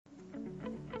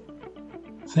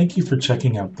Thank you for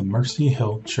checking out the Mercy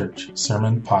Hill Church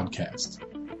Sermon Podcast.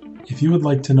 If you would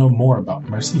like to know more about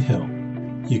Mercy Hill,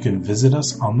 you can visit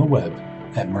us on the web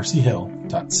at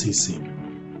mercyhill.cc.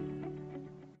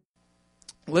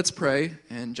 Let's pray,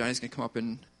 and Johnny's going to come up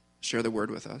and share the word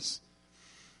with us.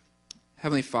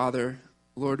 Heavenly Father,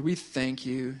 Lord, we thank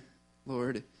you,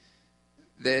 Lord,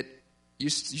 that you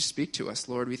speak to us,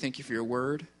 Lord. We thank you for your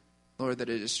word, Lord, that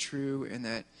it is true and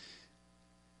that,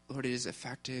 Lord, it is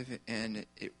effective and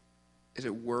it is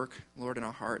at work, Lord, in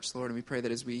our hearts, Lord. And we pray that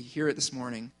as we hear it this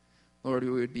morning, Lord,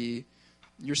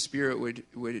 your Spirit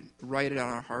would write it on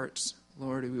our hearts,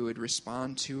 Lord, we would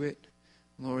respond to it,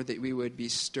 Lord, that we would be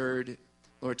stirred,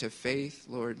 Lord, to faith,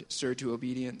 Lord, stirred to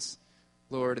obedience,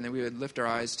 Lord, and that we would lift our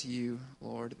eyes to you,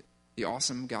 Lord, the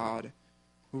awesome God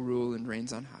who rule and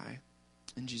reigns on high.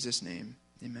 In Jesus' name,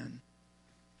 amen.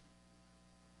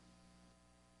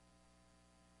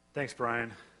 Thanks,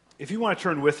 Brian. If you want to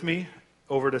turn with me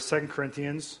over to 2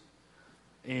 Corinthians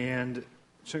and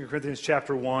 2 Corinthians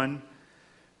chapter 1,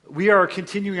 we are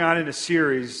continuing on in a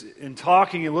series in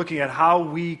talking and looking at how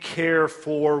we care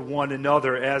for one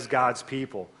another as God's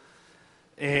people.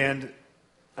 And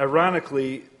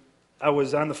ironically, I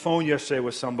was on the phone yesterday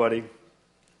with somebody,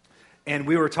 and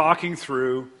we were talking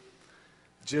through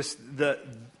just the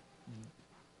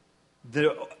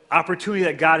opportunity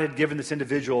that God had given this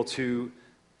individual to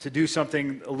do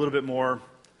something a little bit more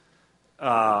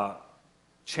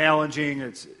challenging.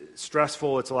 It's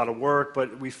stressful, it's a lot of work,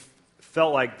 but we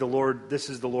felt like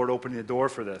this is the Lord opening the door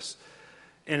for this.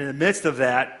 And in the midst of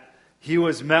that, he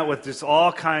was met with just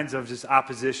all kinds of just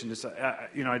opposition. I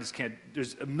just can't,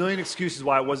 there's a million excuses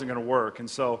why it wasn't going to work. And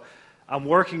so I'm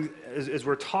working, as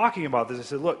we're talking about this, I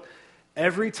said, look,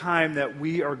 every time that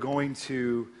we are going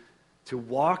to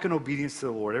walk in obedience to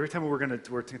the Lord, every time we're going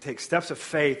to take steps of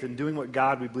faith and doing what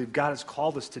we believe God has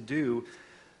called us to do,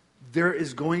 there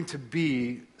is going to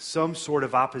be some sort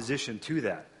of opposition to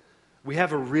that. We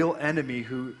have a real enemy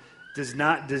who does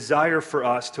not desire for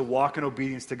us to walk in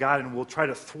obedience to God and will try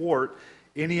to thwart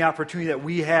any opportunity that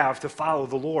we have to follow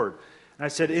the Lord. And I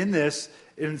said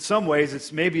in some ways,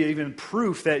 it's maybe even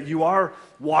proof that you are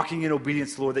walking in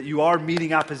obedience to the Lord, that you are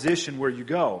meeting opposition where you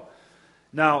go.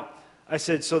 Now, I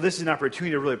said, so this is an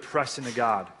opportunity to really press into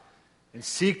God and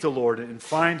seek the Lord and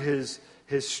find His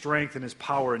strength and His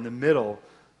power in the middle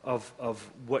of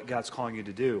what God's calling you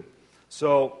to do.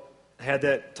 So had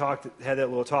that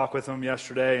little talk with him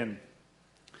yesterday, and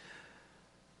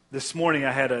this morning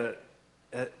I had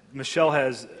Michelle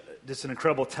has just an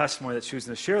incredible testimony that she was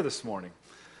going to share this morning.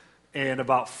 And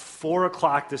about 4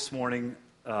 o'clock this morning,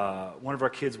 one of our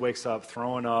kids wakes up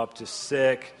throwing up, just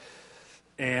sick,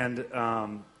 and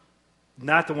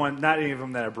not any of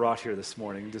them that I brought here this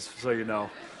morning, just so you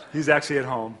know. He's actually at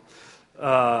home.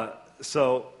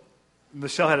 So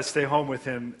Michelle had to stay home with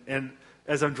him, and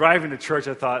as I'm driving to church,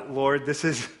 I thought, Lord, this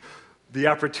is the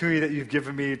opportunity that you've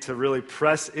given me to really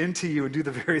press into you and do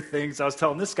the very things I was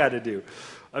telling this guy to do.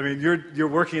 I mean, you're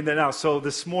working in that now. So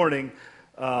this morning,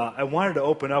 I wanted to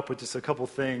open up with just a couple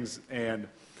things, and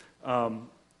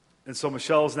so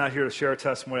Michelle's not here to share a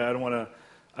testimony. I don't want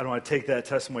to take that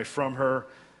testimony from her,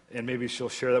 and maybe she'll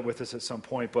share that with us at some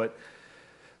point. But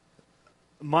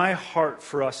my heart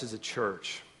for us as a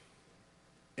church,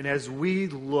 and as we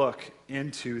look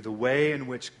into the way in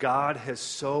which God has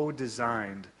so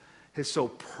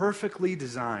perfectly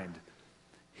designed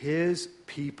His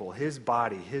people, His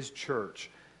body, His church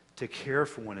to care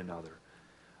for one another,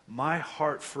 my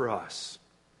heart for us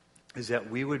is that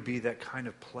we would be that kind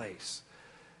of place,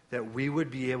 that we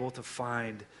would be able to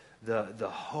find the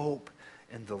hope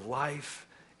and the life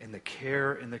and the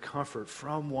care and the comfort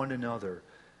from one another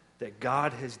that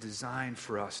God has designed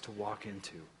for us to walk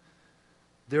into.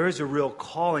 There is a real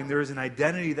calling. There is an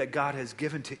identity that God has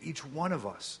given to each one of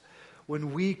us.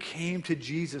 When we came to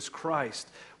Jesus Christ,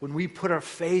 when we put our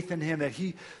faith in Him, that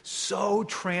He so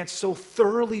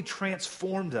thoroughly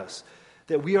transformed us,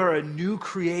 that we are a new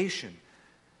creation,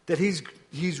 that He's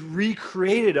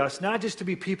recreated us, not just to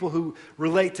be people who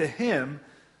relate to Him,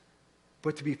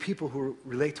 but to be people who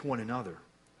relate to one another.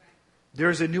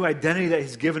 There's a new identity that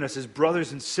He's given us as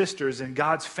brothers and sisters in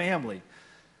God's family,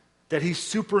 that He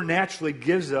supernaturally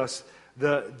gives us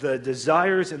the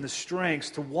desires and the strengths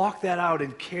to walk that out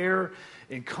in care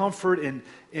and comfort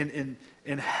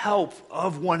and help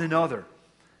of one another.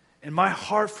 And my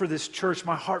heart for this church,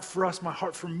 my heart for us, my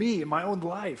heart for me in my own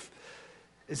life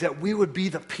is that we would be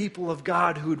the people of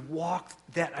God who would walk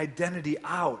that identity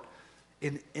out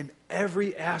in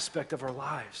every aspect of our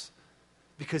lives.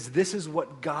 Because this is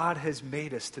what God has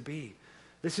made us to be.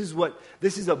 This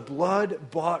is a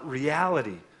blood-bought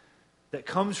reality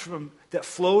that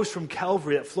flows from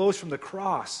Calvary, that flows from the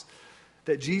cross,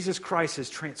 that Jesus Christ has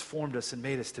transformed us and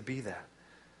made us to be that.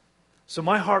 So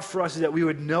my heart for us is that we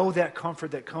would know that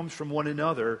comfort that comes from one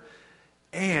another,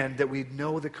 and that we'd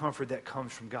know the comfort that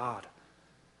comes from God.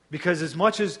 Because as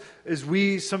much as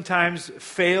we sometimes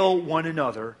fail one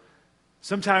another,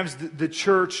 sometimes the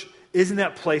church isn't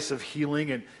that place of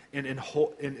healing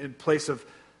and place of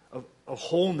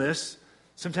wholeness.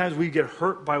 Sometimes we get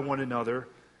hurt by one another.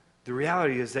 The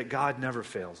reality is that God never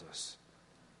fails us.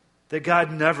 That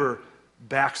God never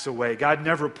backs away. God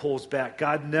never pulls back.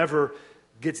 God never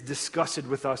gets disgusted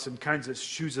with us and kind of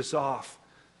shoos us off.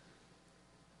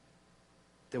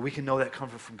 That we can know that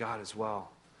comfort from God as well.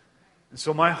 And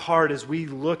so my heart, as we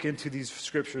look into these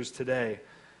scriptures today,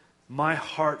 my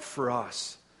heart for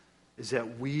us is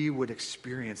that we would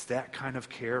experience that kind of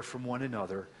care from one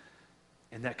another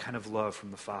and that kind of love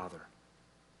from the Father,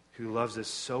 who loves us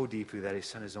so deeply that He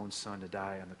sent His own Son to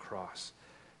die on the cross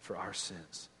for our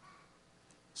sins.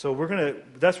 So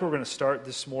that's where we're going to start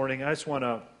this morning. We're just going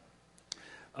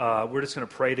to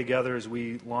pray together as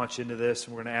we launch into this,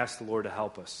 and we're going to ask the Lord to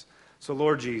help us. So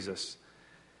Lord Jesus,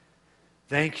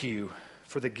 thank you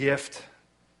for the gift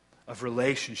of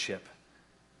relationship.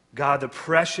 God, the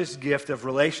precious gift of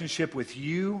relationship with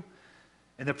you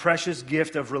and the precious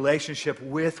gift of relationship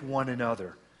with one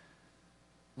another.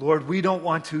 Lord, we don't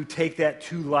want to take that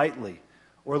too lightly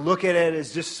or look at it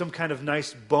as just some kind of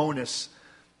nice bonus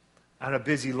on a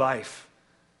busy life.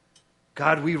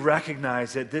 God, we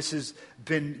recognize that this has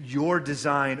been your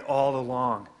design all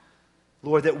along.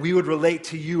 Lord, that we would relate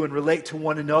to you and relate to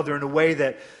one another in a way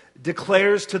that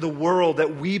declares to the world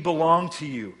that we belong to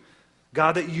you.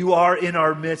 God, that you are in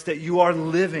our midst, that you are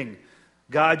living.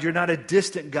 God, you're not a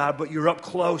distant God, but you're up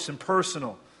close and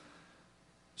personal.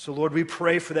 So, Lord, we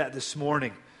pray for that this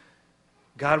morning.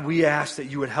 God, we ask that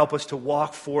you would help us to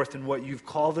walk forth in what you've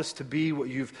called us to be, what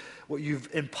you've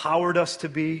empowered us to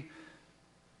be.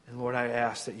 And Lord, I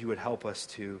ask that you would help us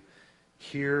to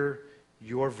hear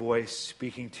your voice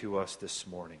speaking to us this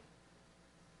morning.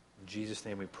 In Jesus'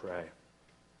 name we pray.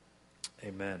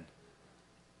 Amen.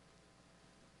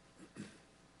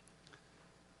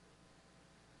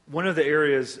 One of the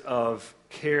areas of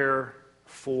care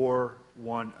for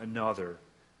one another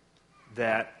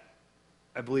that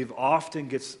I believe often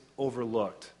gets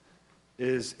overlooked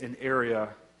is an area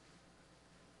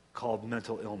called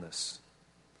mental illness.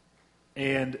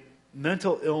 And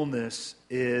mental illness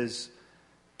is,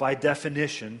 by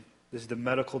definition, this is the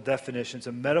medical definition, it's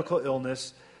a medical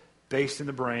illness based in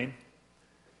the brain,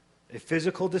 a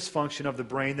physical dysfunction of the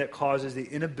brain that causes the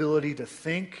inability to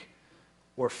think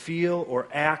or feel or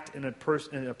act in a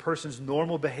person's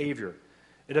normal behavior.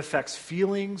 It affects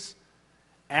feelings,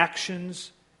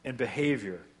 actions, and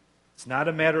behavior. It's not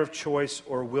a matter of choice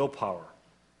or willpower.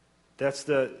 That's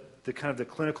the kind of the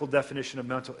clinical definition of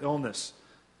mental illness.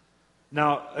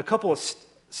 Now, a couple of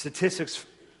statistics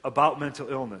about mental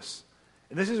illness.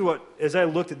 And this is what, as I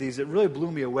looked at these, it really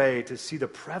blew me away to see the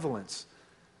prevalence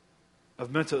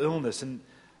of mental illness. And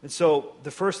so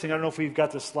the first thing, I don't know if we've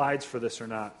got the slides for this or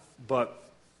not, but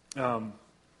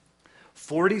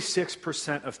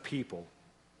 46% of people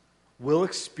will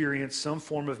experience some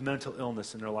form of mental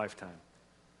illness in their lifetime.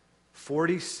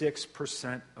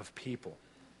 46% of people.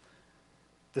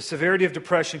 The severity of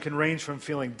depression can range from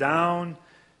feeling down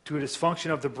to a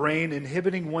dysfunction of the brain,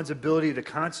 inhibiting one's ability to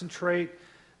concentrate,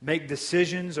 make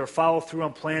decisions, or follow through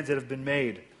on plans that have been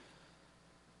made.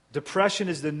 Depression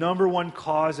is the number one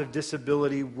cause of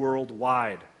disability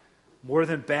worldwide, more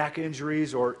than back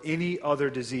injuries or any other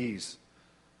disease.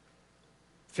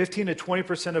 15 to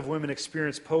 20% of women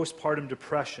experience postpartum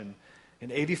depression,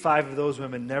 and 85% of those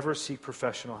women never seek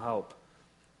professional help.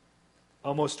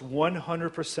 Almost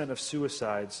 100% of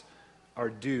suicides are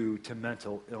due to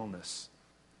mental illness.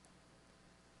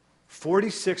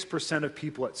 46% of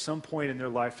people at some point in their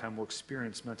lifetime will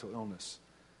experience mental illness.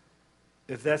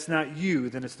 If that's not you,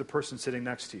 then it's the person sitting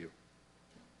next to you.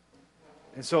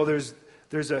 And so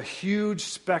there's a huge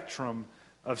spectrum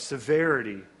of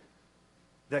severity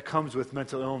that comes with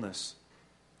mental illness.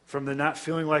 From the not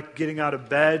feeling like getting out of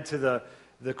bed to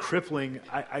the crippling,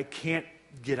 I can't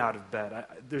get out of bed.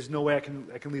 There's no way I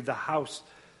can leave the house.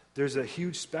 There's a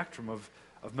huge spectrum of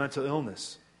mental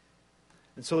illness.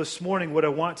 And so this morning, what I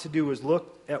want to do is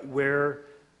look at where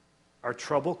our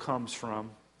trouble comes from.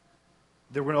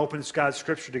 Then we're going to open God's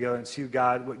Scripture together and see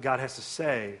what God has to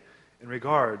say in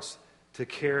regards to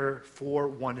care for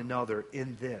one another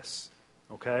in this.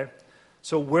 Okay?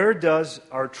 So where does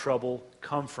our trouble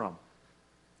come from?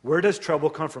 Where does trouble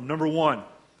come from? Number one,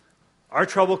 our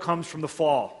trouble comes from the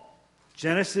fall.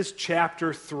 Genesis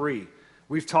chapter 3.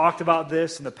 We've talked about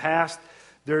this in the past.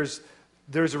 There's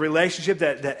a relationship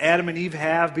that Adam and Eve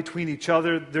have between each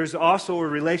other. There's also a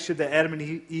relationship that Adam and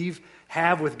Eve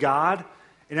have with God.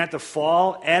 And at the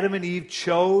fall, Adam and Eve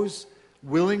chose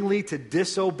willingly to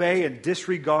disobey and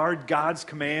disregard God's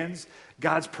commands,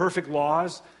 God's perfect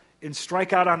laws, and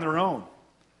strike out on their own.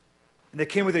 And they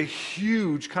came with a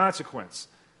huge consequence.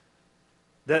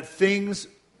 That things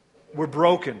were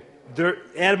broken.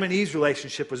 Adam and Eve's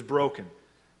relationship was broken.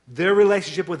 Their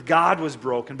relationship with God was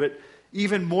broken. But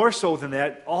even more so than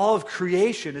that, all of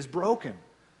creation is broken.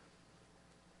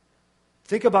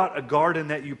 Think about a garden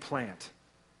that you plant,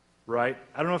 right?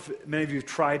 I don't know if many of you have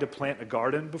tried to plant a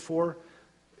garden before.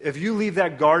 If you leave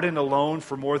that garden alone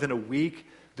for more than a week,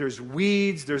 there's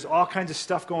weeds, there's all kinds of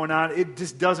stuff going on. It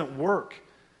just doesn't work.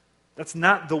 That's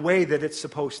not the way that it's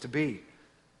supposed to be.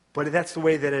 But that's the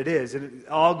way that it is. And it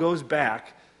all goes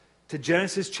back to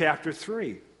Genesis chapter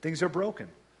 3. Things are broken.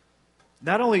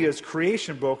 Not only is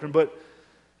creation broken, but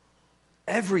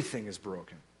everything is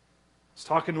broken. I was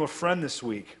talking to a friend this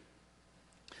week.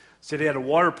 Said he had a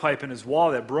water pipe in his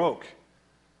wall that broke.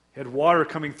 He had water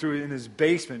coming through in his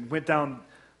basement, went down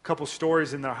a couple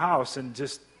stories in their house and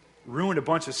just ruined a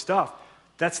bunch of stuff.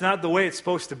 That's not the way it's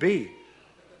supposed to be.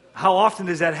 How often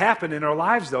does that happen in our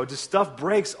lives, though? Just stuff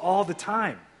breaks all the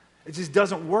time. It just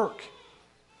doesn't work.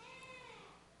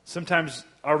 Sometimes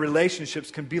our relationships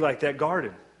can be like that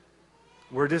garden.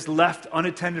 We're just left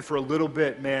unattended for a little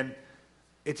bit, man.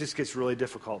 It just gets really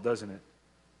difficult, doesn't it?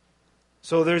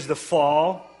 So there's the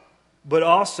fall, but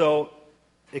also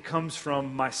it comes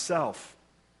from myself.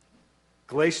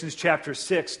 Galatians chapter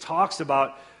 6 talks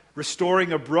about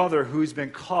restoring a brother who's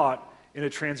been caught in a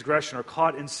transgression or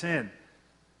caught in sin.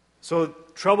 So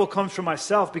trouble comes from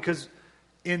myself because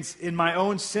in my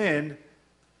own sin,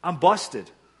 I'm busted.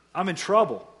 I'm in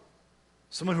trouble.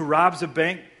 Someone who robs a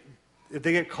bank, if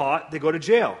they get caught, they go to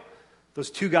jail. Those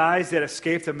two guys that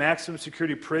escaped a maximum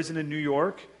security prison in New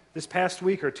York this past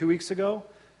week or 2 weeks ago,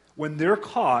 when they're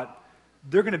caught,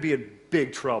 they're going to be in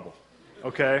big trouble,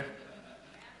 okay?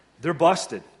 They're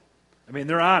busted. I mean,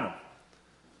 they're on them.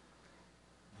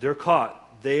 They're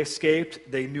caught. They escaped.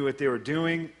 They knew what they were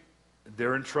doing.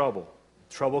 They're in trouble.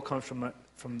 Trouble comes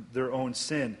from their own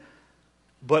sin.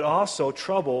 But also,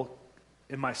 trouble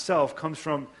in myself comes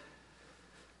from,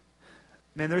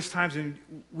 man, there's times when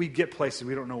we get places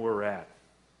we don't know where we're at.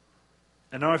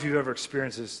 And I don't know if you've ever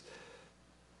experienced this.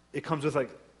 It comes with,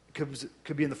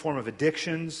 could be in the form of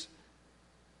addictions,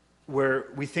 where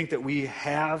we think that we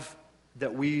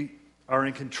are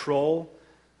in control,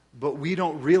 but we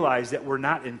don't realize that we're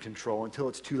not in control until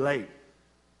it's too late.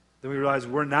 Then we realize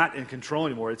we're not in control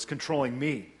anymore. It's controlling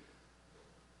me.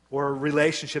 Or a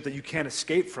relationship that you can't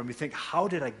escape from. You think, how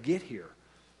did I get here?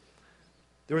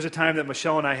 There was a time that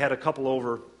Michelle and I had a couple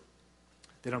over.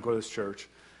 They don't go to this church.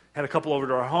 Had a couple over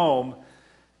to our home,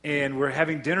 and we're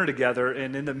having dinner together.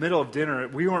 And in the middle of dinner,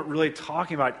 we weren't really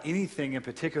talking about anything in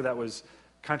particular that was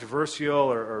controversial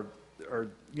or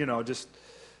just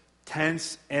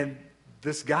tense. And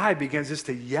this guy begins just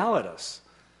to yell at us.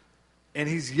 And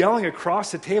he's yelling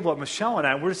across the table at Michelle and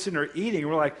I. And we're just sitting there eating. And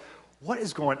we're like, what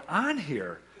is going on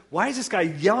here? Why is this guy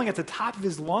yelling at the top of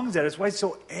his lungs at us? Why is he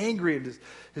so angry? And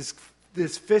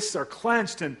his fists are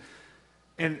clenched. And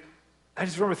I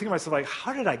just remember thinking to myself,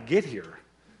 how did I get here?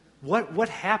 What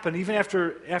happened? Even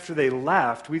after they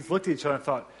left, we looked at each other and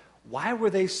thought, why were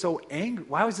they so angry?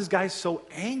 Why was this guy so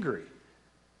angry?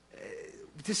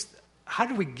 How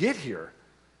did we get here?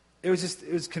 It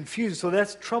was confusing. So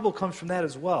trouble comes from that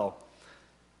as well.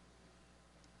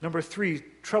 Number 3,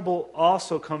 trouble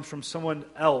also comes from someone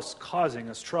else causing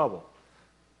us trouble.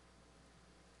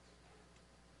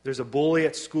 There's a bully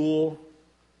at school.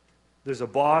 There's a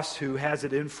boss who has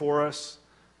it in for us.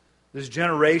 There's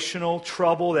generational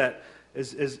trouble that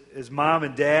as mom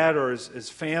and dad or as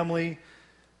family,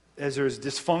 as there's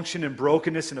dysfunction and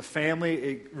brokenness in a family,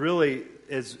 it really,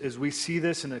 as we see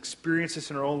this and experience this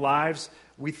in our own lives,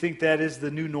 we think that is the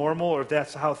new normal, or if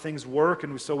that's how things work,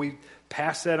 and so we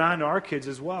pass that on to our kids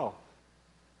as well.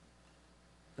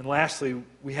 And lastly,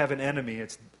 we have an enemy.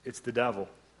 It's the devil.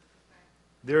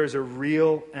 There is a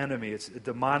real enemy. It's a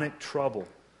demonic trouble.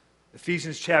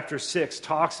 Ephesians chapter 6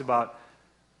 talks about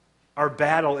our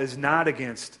battle is not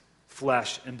against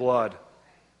flesh and blood,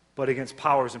 but against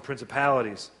powers and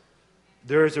principalities.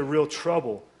 There is a real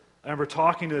trouble. I remember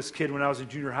talking to this kid when I was in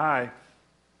junior high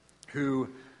who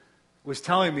was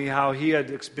telling me how he had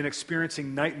been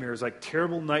experiencing nightmares, like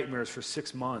terrible nightmares for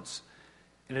 6 months.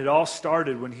 And it all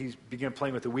started when he began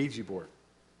playing with the Ouija board.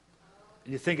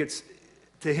 And you think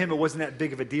to him it wasn't that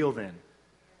big of a deal then.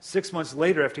 6 months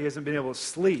later, after he hasn't been able to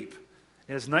sleep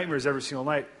and has nightmares every single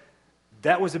night,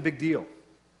 that was a big deal.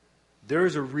 There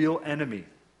is a real enemy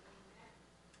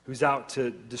who's out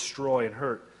to destroy and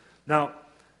hurt. Now,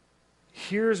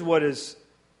 here's what is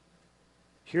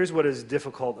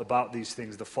difficult about these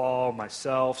things. The fall,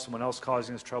 myself, someone else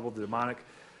causing us trouble, the demonic.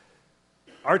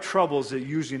 Our troubles are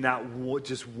usually not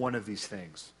just one of these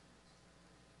things.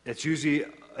 It's usually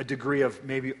a degree of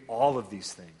maybe all of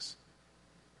these things.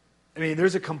 I mean,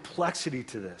 there's a complexity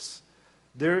to this.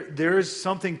 There's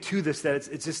something to this that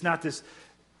it's just not this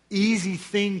easy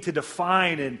thing to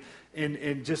define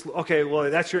and just, okay, well,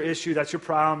 that's your issue, that's your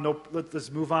problem, nope, let's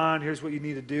move on, here's what you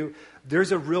need to do.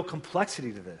 There's a real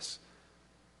complexity to this.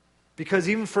 Because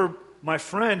even for my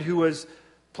friend who was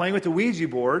playing with the Ouija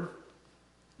board,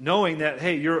 knowing that,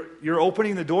 hey, you're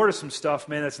opening the door to some stuff,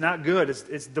 man, that's not good,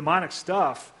 it's demonic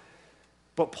stuff.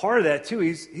 But part of that, too,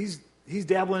 he's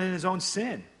dabbling in his own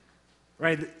sin,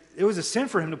 right? It was a sin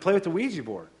for him to play with the Ouija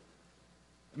board.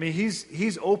 I mean,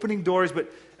 he's opening doors, but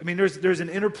I mean, there's an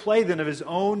interplay then of his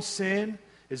own sin,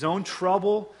 his own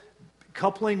trouble,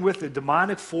 coupling with the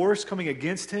demonic force coming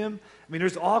against him. I mean,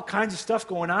 there's all kinds of stuff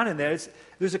going on in there.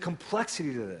 There's a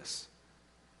complexity to this.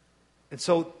 And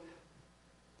so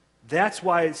that's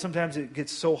why sometimes it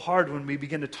gets so hard when we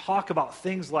begin to talk about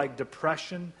things like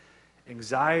depression,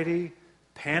 anxiety,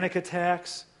 panic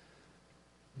attacks.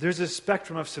 There's a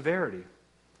spectrum of severity.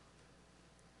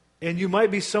 And you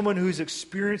might be someone who's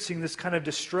experiencing this kind of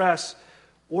distress,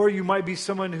 or you might be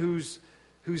someone who's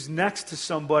next to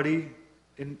somebody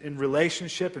in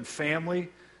relationship and family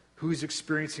who's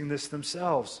experiencing this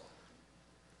themselves.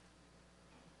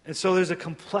 And so there's a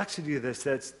complexity to this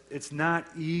it's not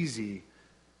easy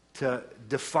to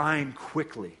define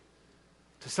quickly,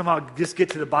 to somehow just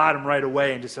get to the bottom right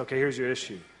away and just, okay, here's your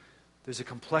issue. There's a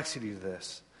complexity to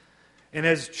this. And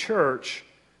as church,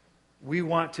 we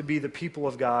want to be the people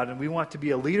of God, and we want to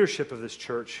be a leadership of this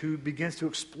church who begins to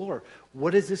explore,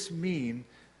 what does this mean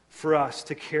for us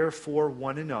to care for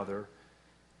one another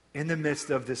in the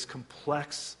midst of this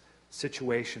complex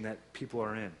situation that people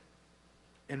are in?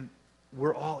 And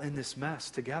we're all in this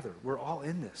mess together. We're all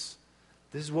in this.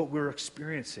 This is what we're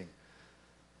experiencing.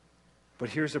 But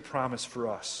here's a promise for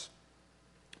us.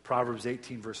 Proverbs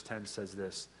 18 verse 10 says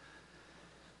this: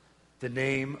 "The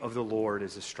name of the Lord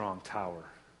is a strong tower.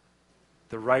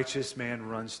 The righteous man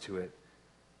runs to it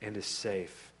and is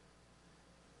safe."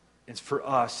 And for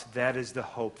us, that is the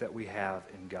hope that we have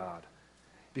in God.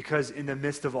 Because in the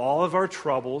midst of all of our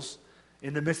troubles,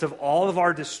 in the midst of all of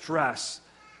our distress,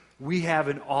 we have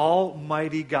an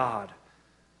almighty God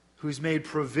who's made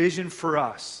provision for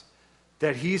us.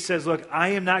 That He says, look, I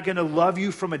am not going to love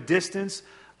you from a distance.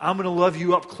 I'm going to love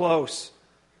you up close.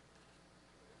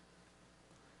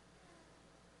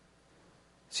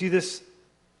 See, this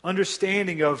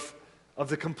understanding of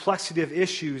the complexity of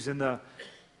issues and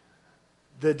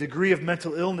the degree of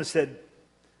mental illness that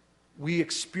we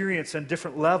experience on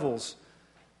different levels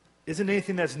isn't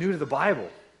anything that's new to the Bible.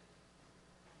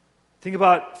 Think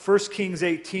about 1 Kings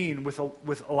 18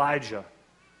 with Elijah.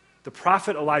 The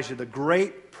prophet Elijah, the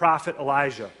great prophet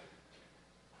Elijah.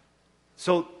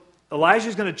 So Elijah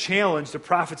is going to challenge the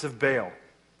prophets of Baal.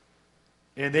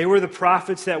 And they were the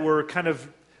prophets that were kind of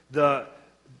the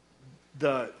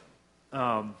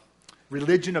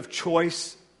religion of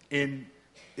choice in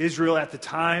Israel at the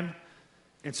time.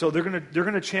 And so they're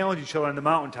going to challenge each other on the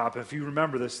mountaintop. If you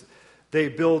remember this, they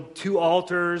build two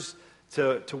altars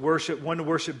to worship, one to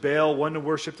worship Baal, one to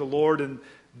worship the Lord. And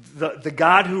the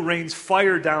God who rains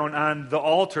fire down on the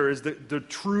altar is the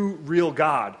true, real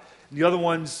God. And the other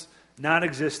one's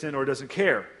non-existent or doesn't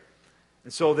care.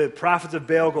 And so the prophets of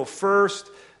Baal go first.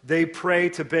 They pray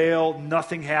to Baal.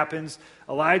 Nothing happens.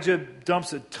 Elijah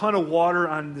dumps a ton of water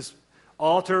on this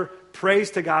altar,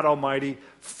 prays to God Almighty.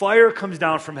 Fire comes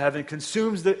down from heaven,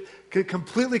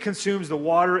 completely consumes the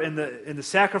water and the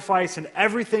sacrifice and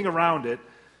everything around it.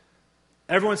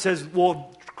 Everyone says,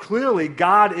 well, clearly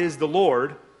God is the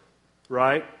Lord,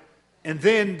 right? And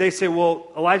then they say,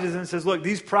 well, Elijah then says, look,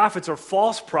 these prophets are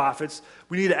false prophets.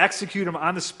 We need to execute them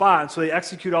on the spot. And so they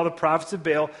execute all the prophets of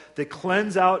Baal. They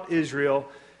cleanse out Israel.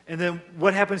 And then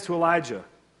what happens to Elijah?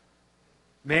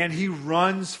 Man, he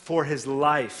runs for his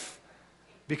life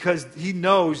because he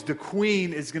knows the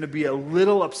queen is going to be a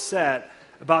little upset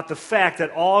about the fact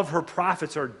that all of her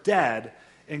prophets are dead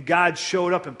and God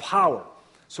showed up in power.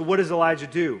 So what does Elijah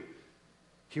do?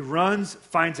 He runs,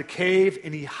 finds a cave,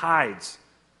 and he hides.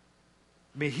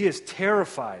 I mean, he is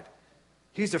terrified.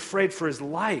 He's afraid for his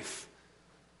life.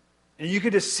 And you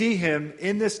can just see him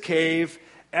in this cave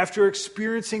after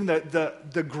experiencing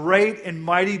the great and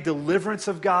mighty deliverance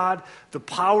of God, the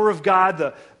power of God,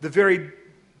 the very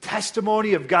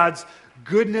testimony of God's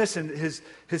goodness and his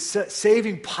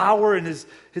saving power and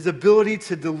his ability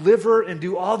to deliver and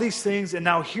do all these things. And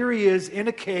now here he is in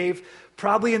a cave,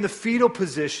 probably in the fetal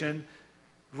position,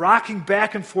 rocking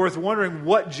back and forth, wondering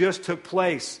what just took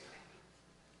place.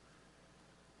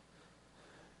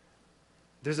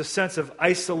 There's a sense of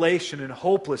isolation and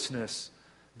hopelessness,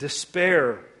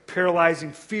 despair,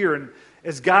 paralyzing fear. And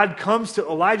as God comes to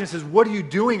Elijah and says, "What are you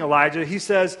doing, Elijah?" He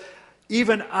says,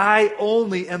 "Even I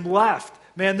only am left."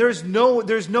 Man, there's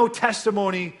no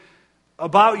testimony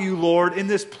about you, Lord, in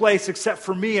this place except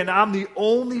for me, and I'm the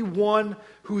only one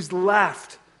who's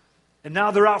left. And now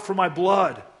they're out for my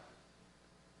blood.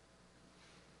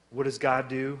 What does God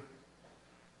do?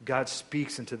 God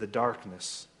speaks into the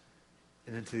darkness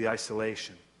and into the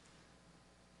isolation.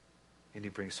 And he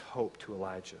brings hope to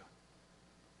Elijah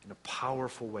in a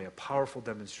powerful way, a powerful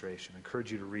demonstration. I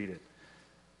encourage you to read it.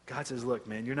 God says, "Look,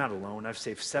 man, you're not alone. I've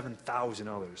saved 7,000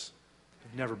 others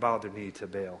who've never bowed their knee to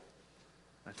Baal."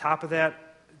 On top of that,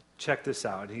 check this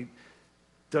out. He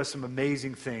does some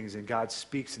amazing things, and God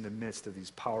speaks in the midst of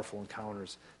these powerful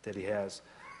encounters that he has.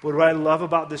 But what I love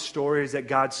about this story is that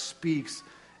God speaks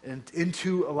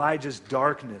into Elijah's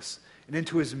darkness and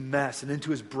into his mess and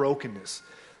into his brokenness.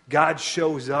 God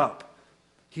shows up.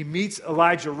 He meets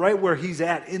Elijah right where he's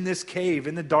at in this cave,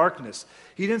 in the darkness.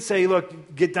 He didn't say,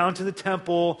 "Look, get down to the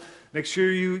temple, make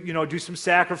sure you do some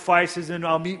sacrifices, and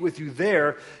I'll meet with you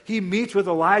there." He meets with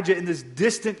Elijah in this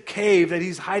distant cave that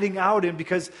he's hiding out in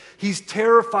because he's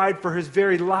terrified for his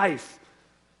very life.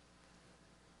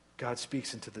 God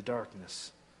speaks into the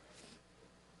darkness.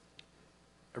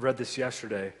 I read this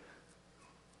yesterday.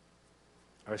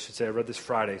 Or I should say I read this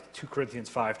Friday, 2 Corinthians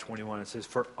 5:21. It says,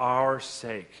 for our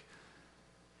sake,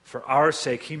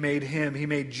 he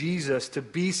made Jesus to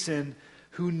be sin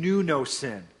who knew no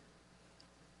sin,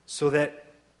 so that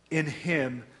in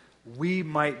him we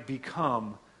might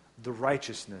become the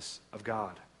righteousness of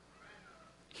God.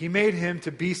 He made him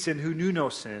to be sin who knew no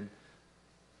sin,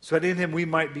 so that in him we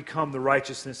might become the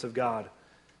righteousness of God.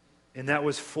 And that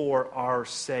was for our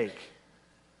sake.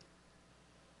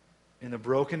 In the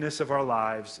brokenness of our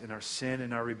lives, in our sin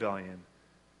and our rebellion,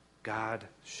 God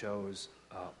shows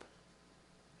up.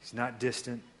 He's not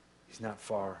distant. He's not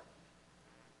far.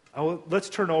 Let's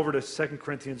turn over to 2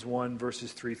 Corinthians 1,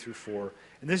 verses 3 through 4.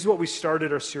 And this is what we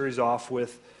started our series off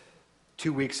with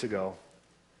 2 weeks ago.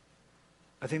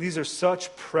 I think these are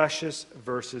such precious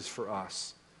verses for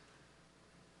us.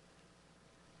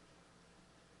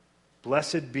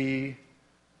 Blessed be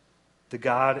the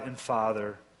God and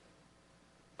Father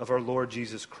of our Lord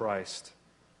Jesus Christ,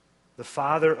 the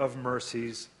Father of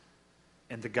mercies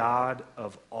and the God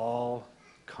of all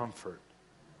comfort,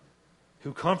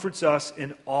 who comforts us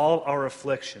in all our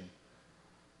affliction,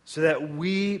 so that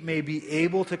we may be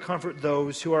able to comfort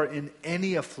those who are in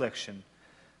any affliction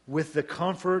with the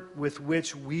comfort with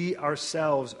which we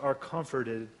ourselves are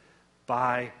comforted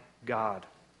by God.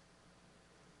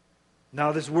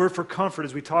 Now, this word for comfort,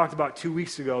 as we talked about 2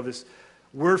 weeks ago, this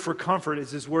word for comfort is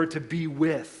this word to be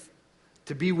with,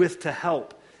 to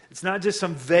help. It's not just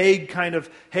some vague kind of,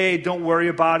 hey, don't worry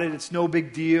about it, it's no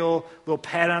big deal, a little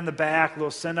pat on the back, a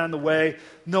little send on the way.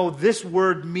 No, this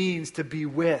word means to be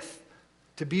with,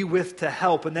 to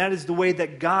help. And that is the way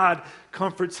that God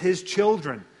comforts his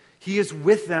children. He is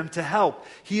with them to help.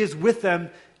 He is with them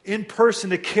in person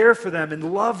to care for them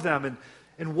and love them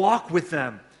and walk with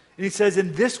them. And he says,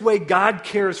 in this way God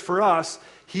cares for us.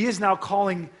 He is now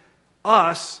calling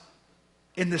us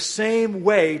in the same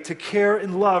way to care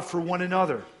and love for one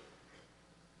another.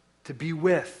 To be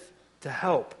with, to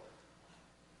help.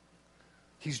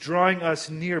 He's drawing us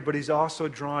near, but he's also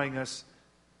drawing us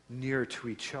near to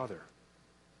each other.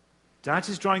 Not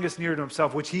just drawing us near to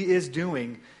himself, which he is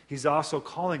doing, he's also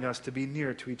calling us to be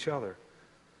near to each other.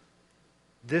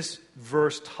 This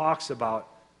verse talks about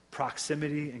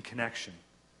proximity and connection.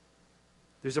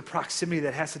 There's a proximity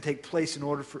that has to take place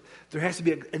there has to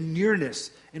be a nearness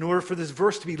in order for this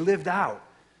verse to be lived out.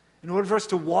 In order for us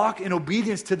to walk in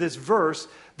obedience to this verse,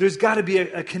 there's got to be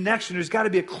a connection, there's got to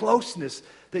be a closeness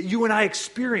that you and I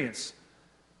experience.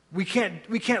 We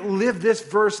can't live this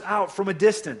verse out from a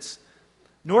distance.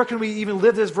 Nor can we even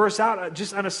live this verse out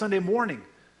just on a Sunday morning.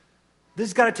 This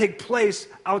has got to take place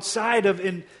outside of,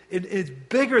 it's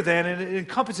bigger than, and it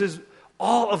encompasses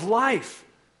all of life.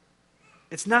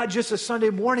 It's not just a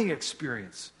Sunday morning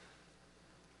experience.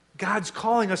 God's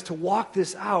calling us to walk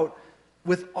this out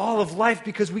with all of life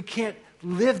because we can't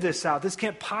live this out. This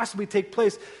can't possibly take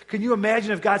place. Can you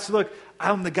imagine if God said, look,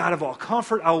 I'm the God of all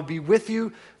comfort. I will be with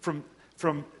you from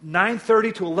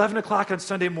 9:30 to 11 o'clock on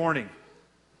Sunday morning.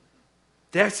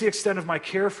 That's the extent of my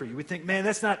care for you. We think, man,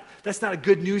 that's not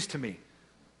good news to me.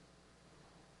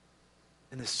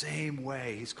 In the same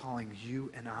way, he's calling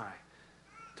you and I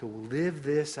to live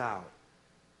this out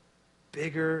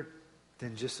bigger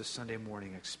than just a Sunday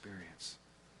morning experience.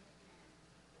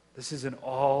 This is an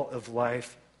all of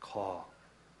life call.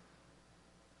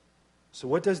 So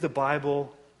what does the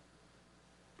Bible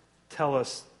tell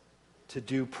us to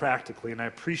do practically? And I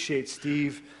appreciate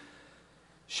Steve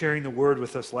sharing the word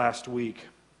with us last week.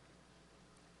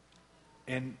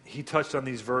 And he touched on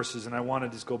these verses, and I want to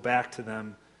just go back to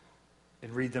them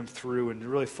and read them through and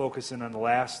really focus in on the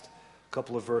last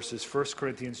couple of verses. 1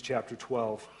 Corinthians chapter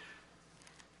 12.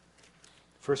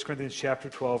 1 Corinthians chapter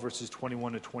 12, verses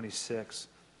 21 to 26.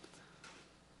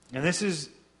 And this is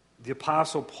the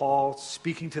Apostle Paul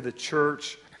speaking to the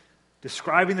church,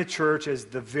 describing the church as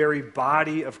the very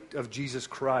body of Jesus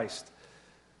Christ.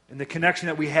 And the connection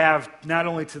that we have not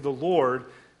only to the Lord,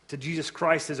 to Jesus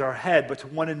Christ as our head, but to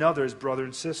one another as brother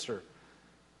and sister. It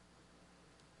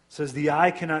says, the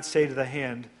eye cannot say to the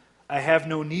hand, I have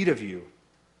no need of you,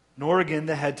 nor again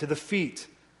the head to the feet,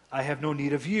 I have no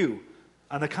need of you.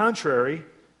 On the contrary,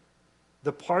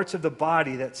 the parts of the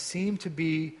body that seem to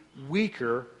be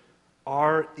weaker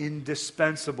are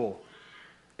indispensable.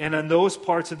 And on those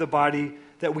parts of the body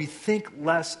that we think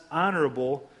less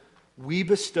honorable, we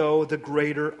bestow the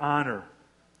greater honor.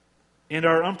 And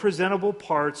our unpresentable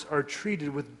parts are treated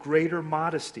with greater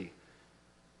modesty,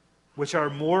 which our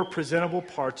more presentable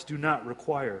parts do not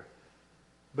require.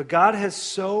 But God has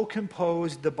so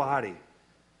composed the body,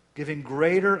 giving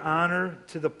greater honor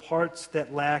to the parts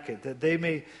that lack it, that they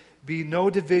may be no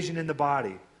division in the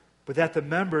body, but that the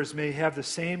members may have the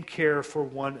same care for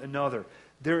one another.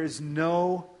 There is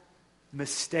no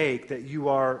mistake that you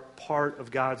are part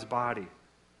of God's body.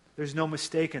 There's no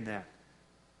mistake in that.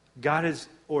 God has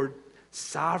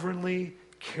sovereignly,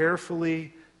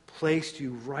 carefully placed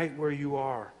you right where you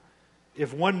are.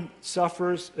 If one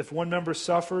member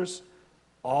suffers,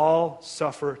 all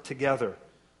suffer together.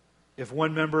 If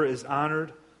one member is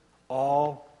honored,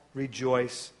 all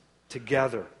rejoice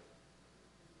together.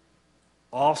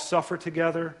 All suffer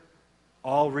together,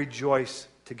 all rejoice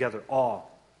together.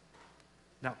 All.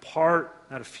 Not part,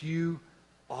 not a few,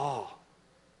 all.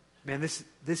 Man, this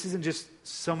isn't just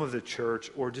some of the church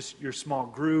or just your small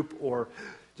group or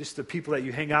just the people that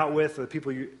you hang out with or the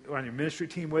people you're on your ministry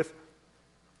team with.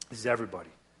 This is everybody.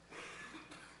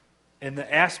 And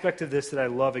the aspect of this that I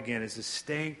love, again, is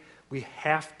we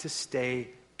have to stay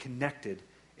connected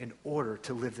in order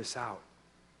to live this out.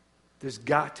 There's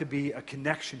got to be a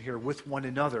connection here with one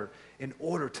another in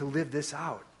order to live this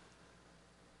out.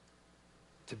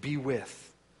 To be with.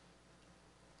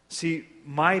 See,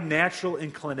 my natural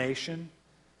inclination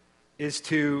is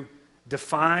to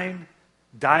define,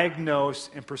 diagnose,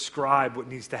 and prescribe what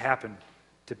needs to happen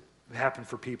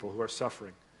for people who are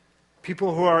suffering.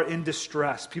 People who are in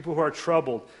distress, people who are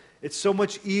troubled. It's so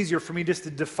much easier for me just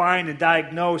to define and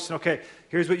diagnose. And okay,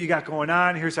 here's what you got going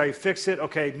on. Here's how you fix it.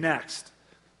 Okay, next.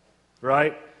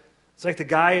 Right? It's like the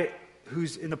guy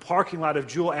who's in the parking lot of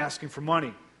Jewel asking for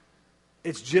money.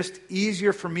 It's just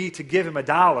easier for me to give him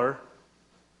 $1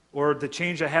 or the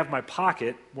change I have in my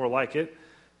pocket, more like it.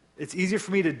 It's easier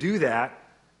for me to do that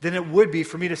than it would be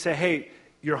for me to say, hey,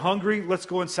 you're hungry? Let's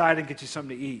go inside and get you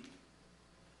something to eat.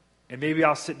 And maybe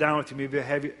I'll sit down with you. Maybe I'll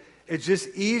have you. It's just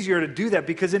easier to do that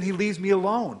because then he leaves me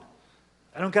alone.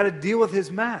 I don't got to deal with his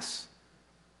mess.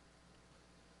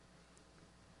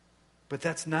 But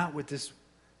that's not what this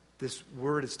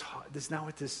word is taught. That's not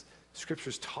what this scripture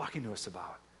is talking to us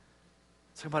about.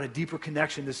 It's talking about a deeper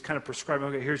connection, this kind of prescribing,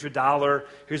 okay, here's your $1,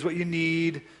 here's what you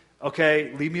need,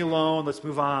 okay, leave me alone, let's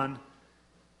move on.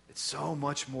 It's so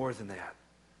much more than that.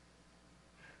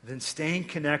 Then staying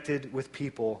connected with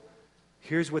people,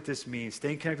 here's what this means.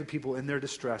 Staying connected with people in their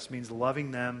distress means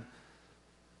loving them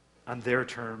on their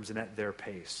terms and at their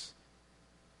pace.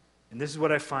 And this is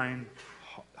what I find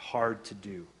hard to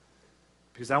do.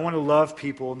 Because I want to love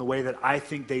people in the way that I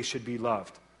think they should be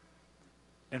loved.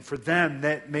 And for them,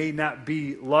 that may not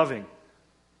be loving.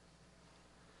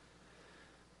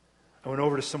 I went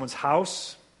over to someone's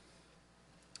house.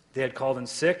 They had called in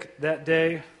sick that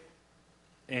day.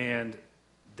 And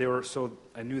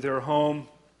I knew they were home.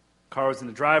 Car was in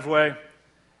the driveway.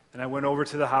 And I went over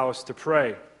to the house to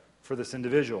pray for this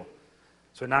individual.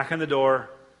 So I knock on the door,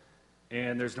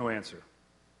 and there's no answer.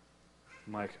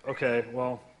 I'm like, okay,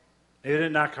 well, maybe I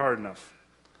didn't knock hard enough.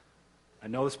 I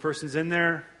know this person's in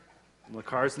there. The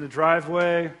car's in the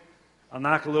driveway. I'll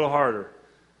knock a little harder.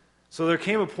 So there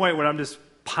came a point when I'm just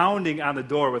pounding on the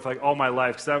door with all my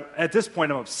life. Because at this point,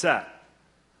 I'm upset.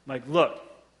 I'm like, look,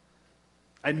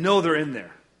 I know they're in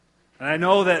there. And I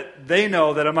know that they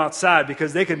know that I'm outside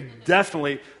because they can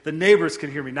the neighbors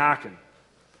can hear me knocking.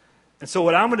 And so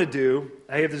what I'm going to do,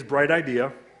 I have this bright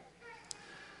idea.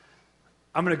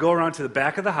 I'm going to go around to the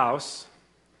back of the house,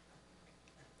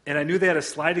 and I knew they had a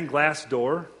sliding glass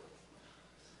door,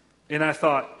 and I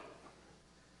thought,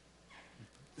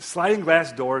 sliding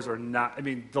glass doors are not,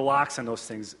 the locks on those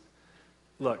things,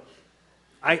 look,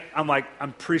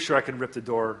 I'm pretty sure I can rip the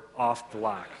door off the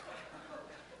lock,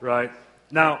 right?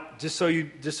 Now, just so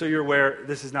you're aware,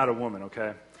 this is not a woman,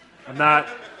 okay? I'm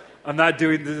not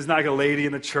doing, this is not like a lady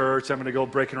in the church. I'm going to go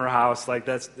break into her house.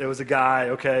 It was a guy,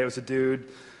 okay? It was a dude.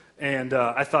 And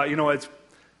I thought,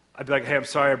 I'd be like, hey, I'm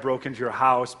sorry I broke into your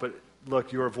house, but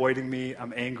look, you're avoiding me.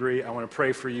 I'm angry. I want to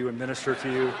pray for you and minister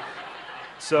to you.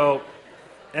 So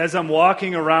as I'm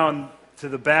walking around to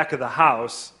the back of the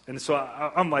house, and so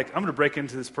I'm like, I'm going to break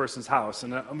into this person's house,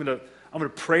 and I'm going to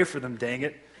pray for them, dang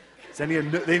it. They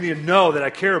need to know that I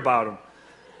care about them.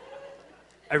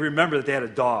 I remember that they had a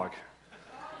dog.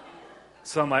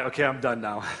 So I'm like, okay, I'm done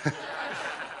now.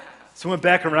 So I went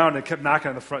back around and kept knocking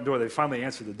on the front door. They finally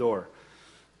answered the door.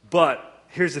 But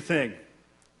here's the thing.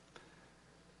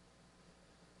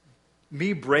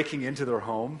 Me breaking into their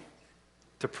home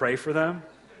to pray for them,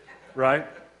 right?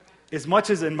 As much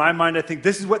as in my mind I think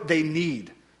this is what they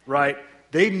need, right?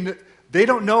 They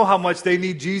don't know how much they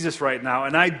need Jesus right now,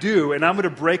 and I do, and I'm going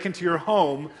to break into your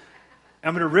home.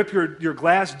 I'm going to rip your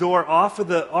glass door off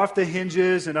the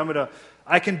hinges, and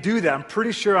I can do that. I'm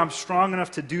pretty sure I'm strong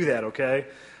enough to do that, okay?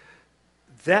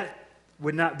 That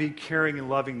would not be caring and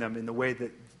loving them in the way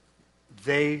that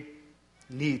they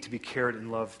need to be cared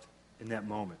and loved in that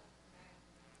moment.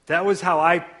 That was how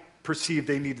I perceived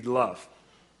they needed love.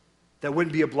 That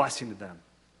wouldn't be a blessing to them.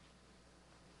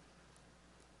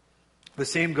 The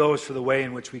same goes for the way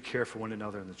in which we care for one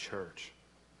another in the church.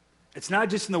 It's not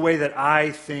just in the way that I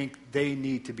think they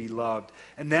need to be loved.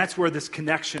 And that's where this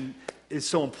connection is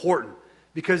so important.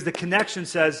 Because the connection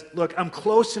says, look, I'm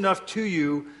close enough to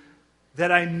you that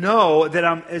I know that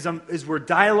as we're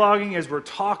dialoguing, as we're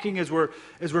talking, as we're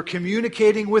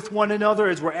communicating with one another,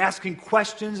 as we're asking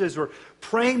questions, as we're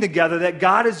praying together, that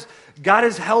God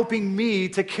is helping me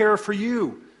to care for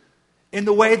you in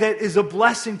the way that is a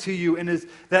blessing to you and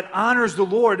that honors the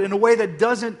Lord, in a way that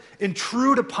doesn't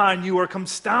intrude upon you or come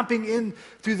stomping in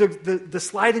through the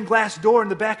sliding glass door in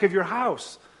the back of your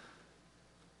house.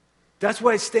 That's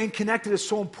why staying connected is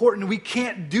so important. We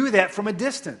can't do that from a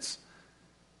distance.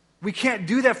 We can't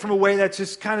do that from a way that's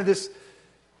just kind of this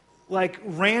like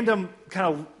random kind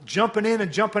of jumping in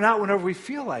and jumping out whenever we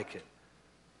feel like it.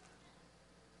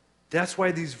 That's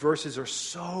why these verses are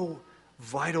so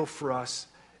vital for us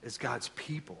as God's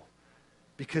people.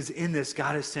 Because in this,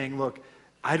 God is saying, look,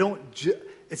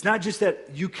 it's not just that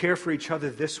you care for each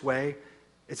other this way.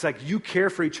 It's like you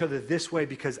care for each other this way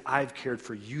because I've cared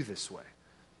for you this way.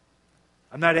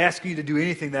 I'm not asking you to do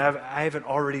anything that I haven't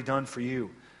already done for you.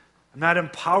 I'm not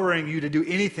empowering you to do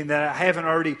anything that I haven't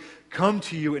already come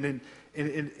to you and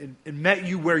met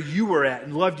you where you were at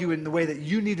and loved you in the way that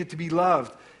you needed to be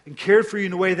loved and cared for you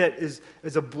in a way that is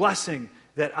a blessing,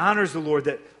 that honors the Lord,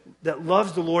 that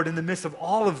loves the Lord in the midst of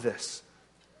all of this.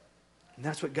 And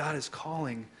that's what God is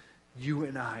calling you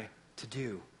and I to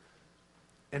do.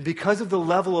 And because of the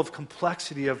level of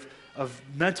complexity of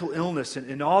mental illness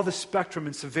and all the spectrum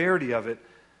and severity of it,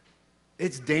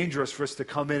 it's dangerous for us to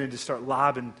come in and just start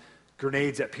lobbing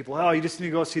grenades at people. Oh, you just need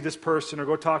to go see this person or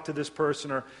go talk to this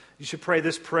person or you should pray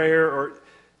this prayer. Or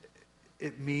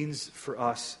it means for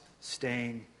us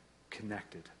staying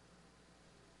connected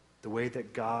the way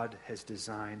that God has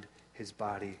designed his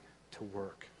body to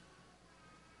work.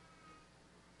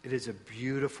 It is a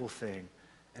beautiful thing.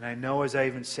 And I know as I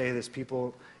even say this,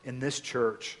 people in this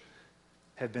church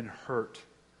have been hurt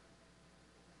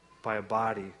by a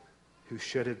body who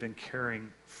should have been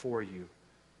caring for you,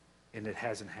 and it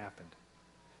hasn't happened.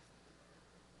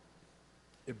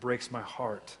 It breaks my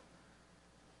heart.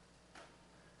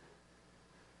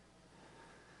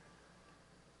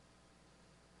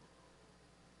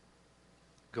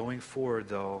 Going forward,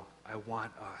 though, I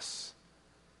want us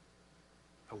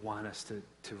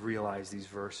to realize these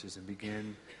verses and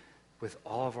begin with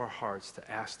all of our hearts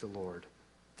to ask the Lord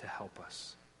to help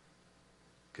us.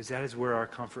 Because that is where our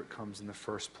comfort comes in the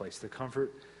first place. The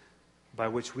comfort by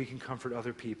which we can comfort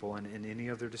other people and in any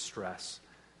other distress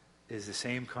is the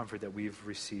same comfort that we've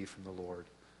received from the Lord.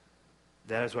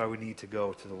 That is why we need to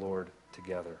go to the Lord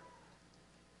together.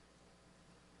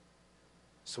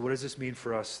 So what does this mean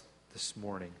for us this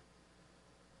morning?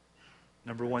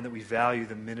 Number one, that we value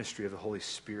the ministry of the Holy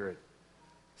Spirit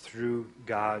through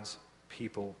God's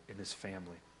people in his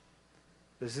family.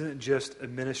 This isn't just a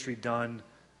ministry done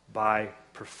by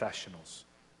professionals.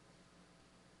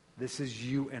 This is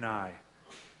you and I.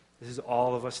 This is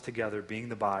all of us together being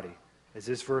the body, as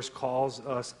this verse calls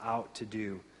us out to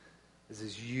do,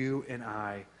 is you and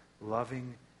I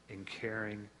loving and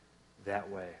caring that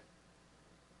way.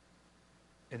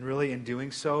 And really, in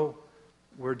doing so,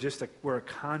 we're a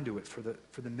conduit for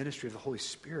the ministry of the Holy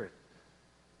Spirit.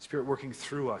 Spirit working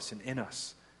through us and in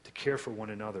us to care for one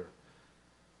another.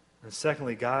 And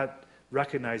secondly, God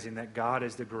recognizing that God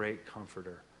is the great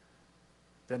comforter.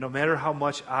 That no matter how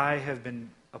much I have been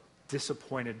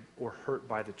disappointed or hurt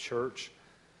by the church,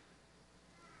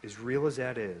 as real as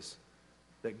that is,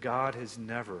 that God has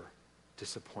never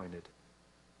disappointed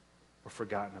or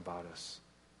forgotten about us.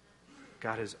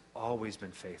 God has always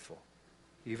been faithful.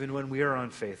 Even when we are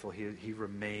unfaithful, He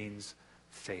remains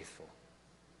faithful.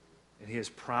 And He has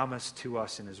promised to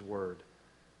us in His Word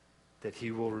that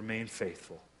He will remain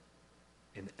faithful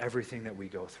in everything that we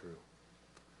go through.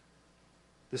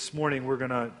 This morning we're going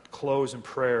to close in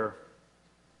prayer.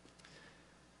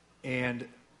 And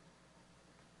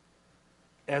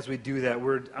as we do that,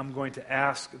 I'm going to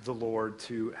ask the Lord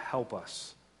to help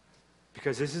us.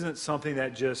 Because this isn't something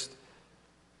that just,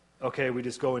 okay, we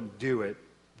just go and do it.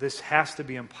 This has to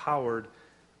be empowered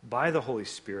by the Holy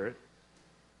Spirit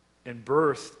and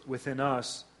birthed within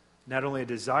us not only a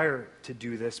desire to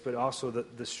do this, but also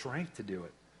the strength to do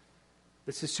it.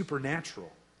 This is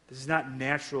supernatural. This is not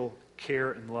natural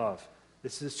care and love.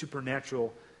 This is a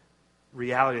supernatural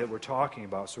reality that we're talking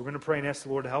about. So we're going to pray and ask the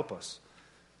Lord to help us.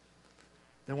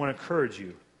 Then I want to encourage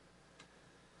you.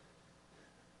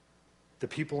 The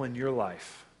people in your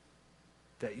life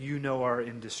that you know are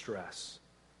in distress,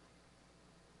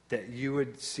 that you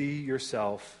would see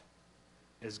yourself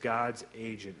as God's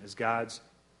agent, as God's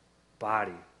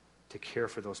body to care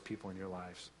for those people in your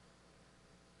lives.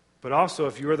 But also,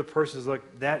 if you're the person who's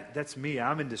like, that's me,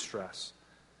 I'm in distress,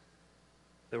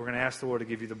 that we're going to ask the Lord to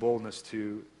give you the boldness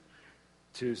to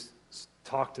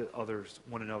talk to others,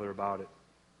 one another about it,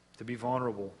 to be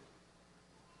vulnerable,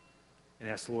 and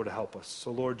ask the Lord to help us. So,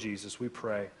 Lord Jesus, we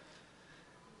pray.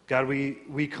 God,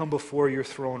 we come before your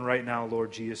throne right now,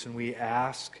 Lord Jesus, and we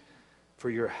ask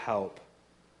for your help.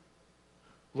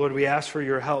 Lord, we ask for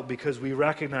your help because we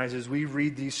recognize as we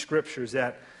read these scriptures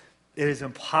that it is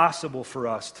impossible for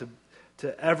us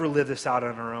to ever live this out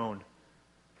on our own.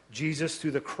 Jesus,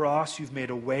 through the cross, you've made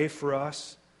a way for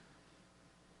us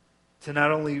to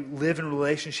not only live in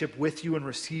relationship with you and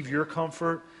receive your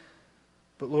comfort,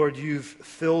 but Lord, you've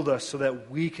filled us so that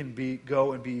we can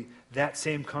go and be that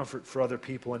same comfort for other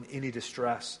people in any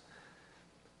distress.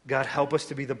 God, help us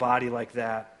to be the body like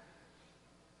that.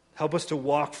 Help us to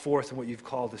walk forth in what you've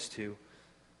called us to.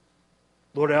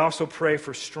 Lord, I also pray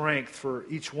for strength for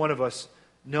each one of us,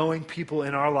 knowing people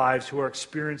in our lives who are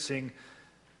experiencing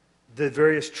the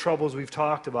various troubles we've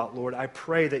talked about, Lord. I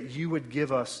pray that you would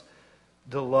give us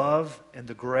the love and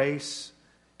the grace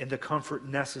and the comfort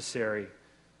necessary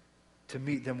to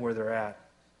meet them where they're at.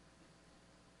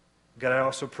 God, I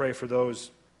also pray for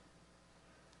those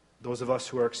of us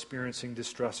who are experiencing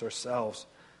distress ourselves.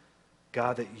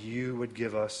 God, that you would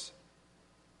give us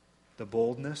the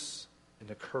boldness and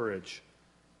the courage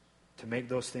to make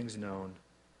those things known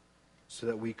so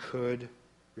that we could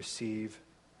receive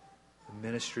the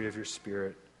ministry of your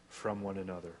Spirit from one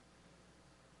another.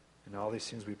 And all these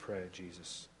things we pray,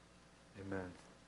 Jesus. Amen.